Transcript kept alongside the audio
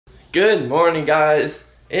Good morning, guys.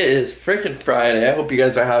 It is freaking Friday. I hope you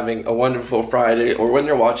guys are having a wonderful Friday, or when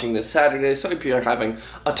you're watching this Saturday, so I hope you are having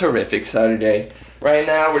a terrific Saturday. Right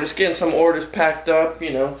now, we're just getting some orders packed up,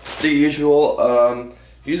 you know, the usual.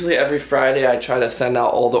 Usually every Friday I try to send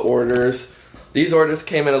out all the orders. These orders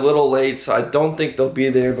came in a little late, so I don't think they'll be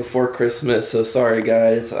there before Christmas, so sorry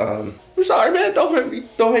guys. I'm sorry, man. Don't hate me.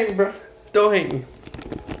 Don't hate me, bro. Don't hate me.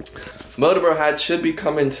 Motorbro hats should be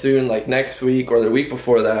coming soon, like next week or the week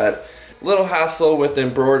before that. Little hassle with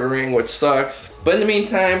embroidering, which sucks. But in the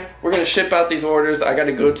meantime, we're gonna ship out these orders. I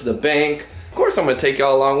gotta go to the bank. Of course, I'm gonna take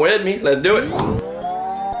y'all along with me. Let's do it.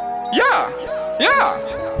 Yeah.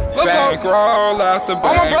 Bankroll out the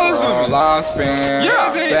bankroll, I spend.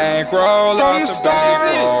 Bankroll out the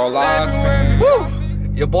bankroll, I spend.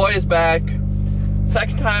 Woo! Your boy is back.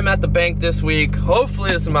 Second time at the bank this week.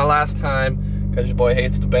 Hopefully this is my last time, because your boy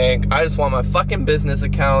hates the bank. I just want my fucking business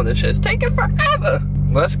account. This shit's taking forever.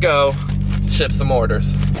 Let's go ship some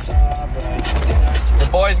orders.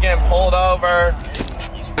 Your boy's getting pulled over.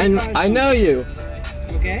 I know you.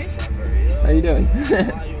 Okay. How you doing?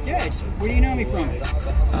 Good. Where do you know me from?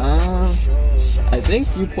 I think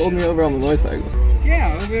you pulled me over on the motorcycle.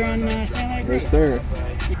 Yeah, over on Stanley Road. Yes, sir.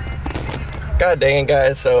 God dang it,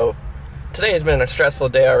 guys. So today has been a stressful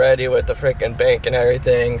day already with the freaking bank and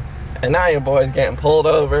everything. And now your boy's getting pulled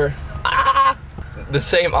over. Ah! The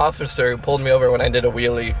same officer who pulled me over when I did a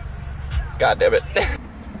wheelie. God damn it.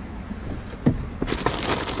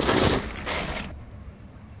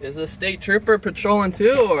 Is the state trooper patrolling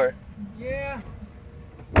too, or? Yeah.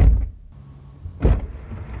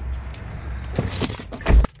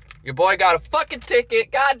 Your boy got a fucking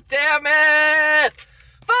ticket. God damn it!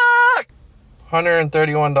 Fuck!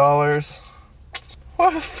 $131.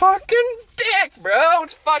 What a fucking dick, bro!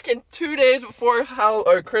 It's fucking 2 days before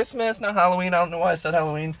Christmas, not Halloween. I don't know why I said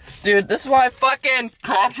Halloween. Dude, this is why fucking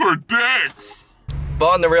cops are dicks. But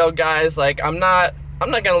on the real, guys, like, I'm not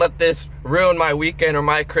gonna let this ruin my weekend or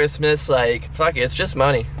my Christmas. Like, fuck it, it's just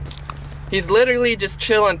money. He's literally just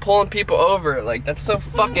chilling, pulling people over. Like, that's so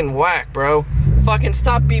fucking whack, bro. Fucking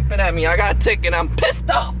stop beeping at me. I got a ticket. I'm pissed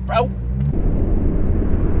off, bro.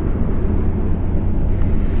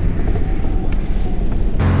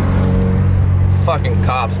 Fucking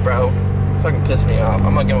cops, bro. Fucking piss me off.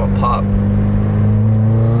 I'm gonna give him a pop.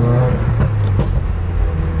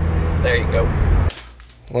 There you go.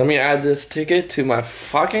 Let me add this ticket to my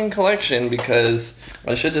fucking collection, because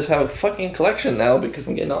I should just have a fucking collection now, because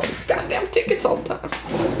I'm getting all these goddamn tickets all the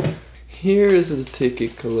time. Here is the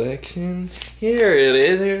ticket collection. Here it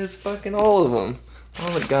is. Here's fucking all of them.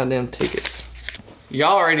 All the goddamn tickets.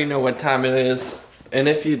 Y'all already know what time it is. And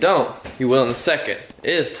if you don't, you will in a second.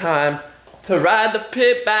 It is time to ride the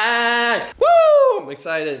pit bike. Woo! I'm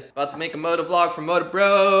excited. About to make a moto vlog for Moto Bro.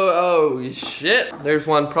 Oh shit. There's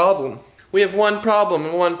one problem. We have one problem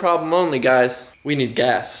and one problem only, guys. We need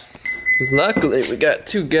gas. Luckily, we got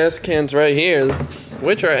 2 gas cans right here,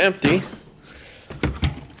 which are empty.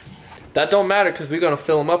 That don't matter, because we're gonna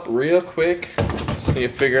fill them up real quick. Just need to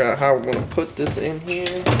figure out how we're gonna put this in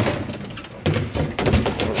here.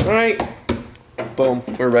 All right. Boom,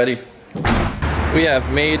 we're ready. We have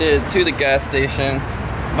made it to the gas station.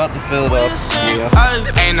 About to fill it up.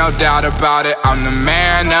 Yeah. Ain't no doubt about it, I'm the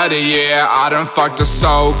man of the year. I done fucked her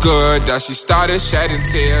so good that she started shedding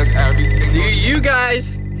tears every single Do you guys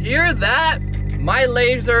hear that? My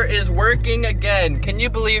laser is working again. Can you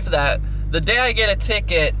believe that? The day I get a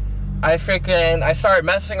ticket, I started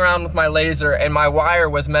messing around with my laser and my wire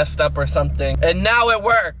was messed up or something, and now it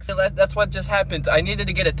works. That's what just happened. I needed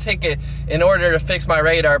to get a ticket in order to fix my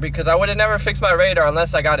radar, because I would have never fixed my radar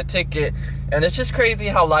unless I got a ticket. And it's just crazy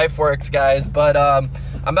how life works, guys. But I'm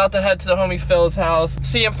about to head to the homie Phil's house,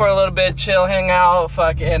 see him for a little bit, chill, hang out,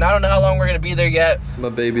 fucking, I don't know how long we're gonna be there yet. My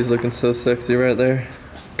baby's looking so sexy right there.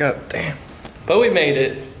 God damn. But we made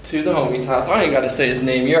it to the homie's house. I ain't gotta say his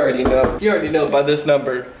name, you already know. You already know by this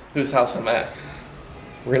number whose house I'm at.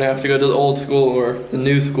 We're gonna have to go to the old school or the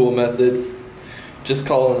new school method. Just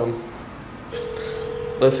calling him.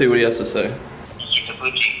 Let's see what he has to say.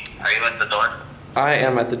 Tapuchi, are you at the door? I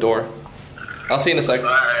am at the door. I'll see you in a second.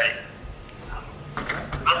 Alright.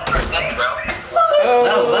 Oh.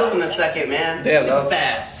 That was less than a second, man. Damn, super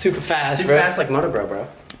fast. Super fast, Super bro. fast like Moto Bro, bro.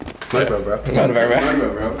 Moto Bro, bro. Moto Bro, bro. Moto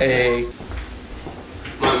Bro, bro. Hey.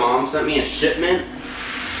 My mom sent me a shipment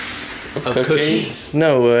of cookies.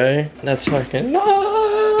 No way. That's fucking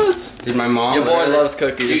nice. Dude, my mom. Your boy loves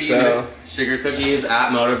cookies, so. Sugar cookies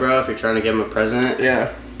at Moto Bro if you're trying to give him a present.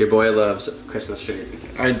 Yeah. Your boy loves Christmas sugar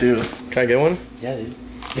cookies. I do. Can I get one? Yeah, dude.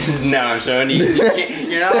 No, I'm showing you.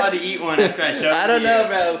 You're not allowed to eat one after I show you. I don't know,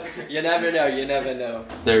 bro. You never know. You never know.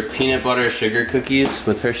 They're peanut butter sugar cookies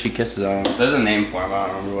with Hershey Kisses on them. There's a name for them. I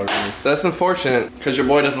don't remember what it is. That's unfortunate, because your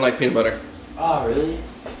boy doesn't like peanut butter. Oh, really?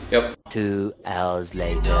 Yep. 2 hours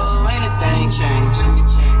later. Anything change.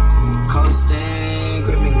 Coasting,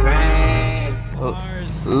 grip me gray.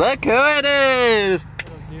 Look who it is!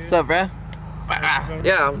 What's up, bro?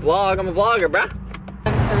 Yeah, vlog. I'm a vlogger, bro.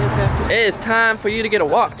 It's time for you to get a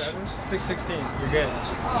watch. 616. You're good.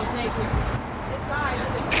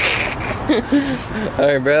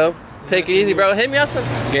 Alright, bro. Take it easy, bro. Hit me up some.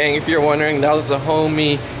 Gang, if you're wondering, that was the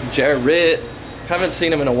homie Jared. Haven't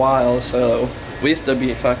seen him in a while, so we used to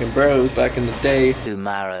be fucking bros back in the day.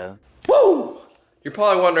 Tomorrow. Woo! You're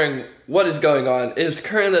probably wondering what is going on. It is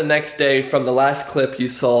currently the next day from the last clip you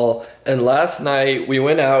saw, and last night we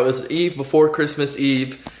went out. It was Eve before Christmas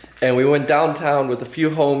Eve, and we went downtown with a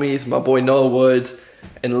few homies, my boy Longwood,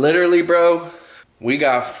 and literally, bro, we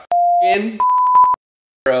got f***ing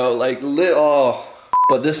bro, like oh.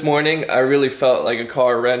 But this morning, I really felt like a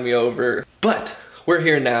car ran me over. But we're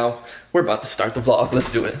here now. We're about to start the vlog.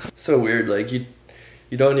 Let's do it. So weird, like you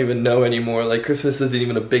don't even know anymore. Like Christmas isn't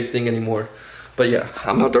even a big thing anymore. But yeah,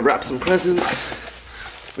 I'm about to wrap some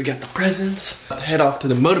presents. We got the presents. About to head off to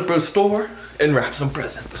the Motor Bro store and wrap some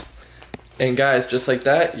presents. And guys, just like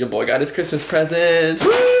that, your boy got his Christmas present.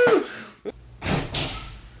 Woo!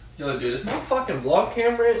 Yo, dude, is my fucking vlog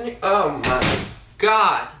camera in here? Oh my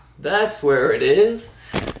god, that's where it is.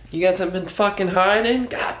 You guys have been fucking hiding?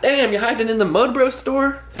 God damn, you hiding in the Motor Bro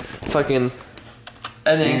store? Fucking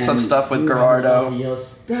editing some stuff with Gerardo. Yo,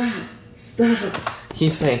 stop.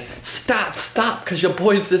 He's saying, stop, cause your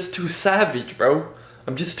boy's just too savage, bro.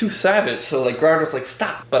 I'm just too savage. So like Gerardo's like,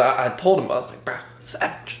 stop. But I told him, I was like, bro,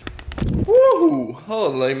 savage. Woo!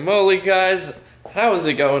 Holy moly, guys. How is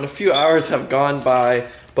it going? A few hours have gone by,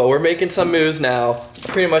 but we're making some moves now.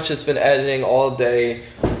 Pretty much just been editing all day.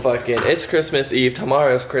 Fucking, it's Christmas Eve,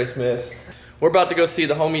 tomorrow's Christmas. We're about to go see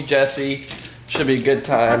the homie Jesse. Should be a good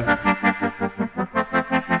time.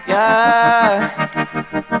 Yeah.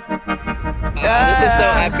 This is so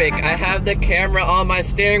epic. I have the camera on my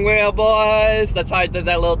steering wheel, boys. That's how I did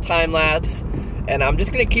that little time lapse. And I'm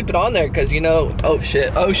just gonna keep it on there because, you know, oh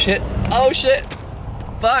shit.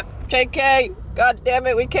 Fuck, JK. God damn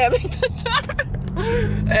it, we can't make the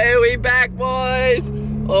turn. Hey, we back, boys.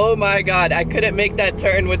 Oh my god, I couldn't make that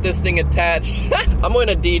turn with this thing attached. I'm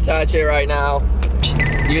gonna detach it right now.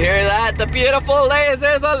 You hear that? The beautiful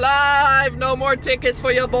laser's alive. No more tickets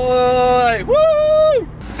for your boy. Woo!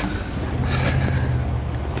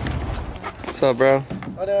 What's up, bro?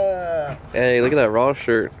 What up? Hey, look at that raw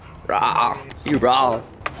shirt. Raw. You raw.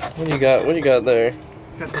 What do you got? What do you got there?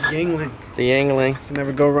 Got the Yangling. The Yangling. Can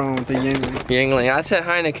never go wrong with the Yangling. Yangling. I said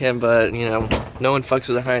Heineken, but you know, no one fucks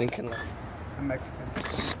with a Heineken. I'm Mexican.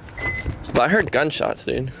 But I heard gunshots,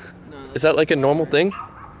 dude. Is that like a normal thing?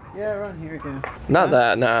 Yeah, around here again. Not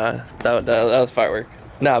that, nah. That was firework.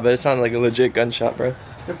 Nah, but it sounded like a legit gunshot, bro.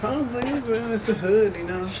 It probably is, man. It's the hood, you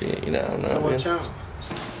know. Shit, you know, I don't know, So watch man. out.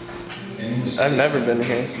 I've never been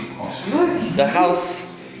here. The house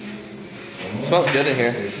smells good in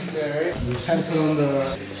here. Yeah, right? Kind of put on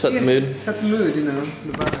the... Set the mood. Set the mood, you know.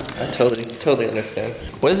 The vibes. I totally understand.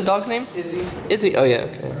 What is the dog's name? Izzy. Izzy? Oh yeah,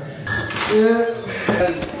 okay. Yeah.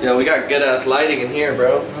 Yeah, we got good ass lighting in here,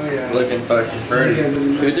 bro. Oh yeah. Looking fucking pretty. Yeah,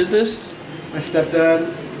 Who did this? My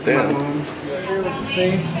stepdad. Damn. My mom. Let's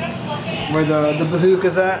see where the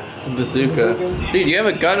bazooka's at. The bazooka. Dude, you have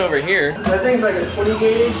a gun over here. That thing's like a 20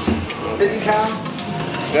 gauge, 50 cal.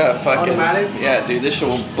 Yeah, fucking. Automatic? Yeah, dude, this shit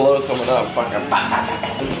will blow someone up.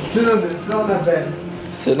 Fucking. Sit on this. Sit on that bed.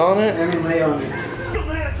 Sit on it? I mean, lay on it.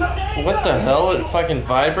 What the hell? It fucking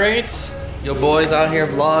vibrates? Yo, boys out here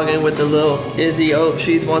vlogging with the little Izzy. Oh,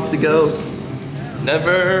 she wants to go.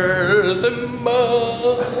 Never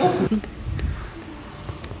Simba.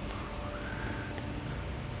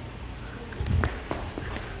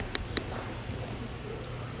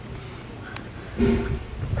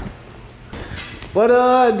 What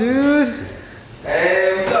up, dude?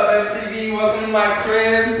 Hey, what's up, MTV? Welcome to my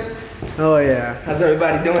crib. Oh yeah. How's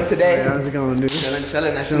everybody doing today? Hey, how's it going, dude? Chilling.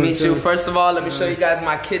 Nice to Chillin', meet you. chillin'. First of all, let me show you guys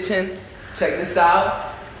my kitchen. Check this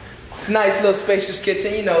out. It's a nice little spacious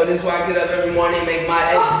kitchen. You know, this is where I get up every morning, make my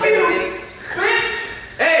eggs Benedict.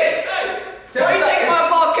 Hey! Why you taking my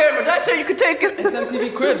vlog camera? Did I say you could take it? It's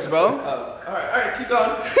MTV Cribs, bro. Alright, keep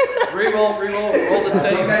going. roll the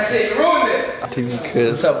tape. That's it, you ruined it. TV quiz.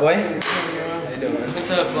 What's up, boy? How you doing?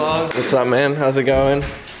 What's up, vlog? What's up, man? How's it going?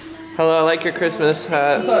 Hello, I like your Christmas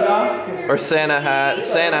hat. What's up, dog? Or Santa hat.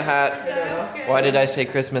 Santa hat. Why did I say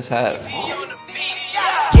Christmas hat?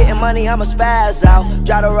 Getting money, I'ma spaz out.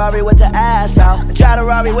 Drive a Rari with the ass out. Drive a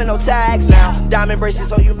Rari with no tags now. Diamond braces,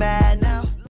 so you mad now.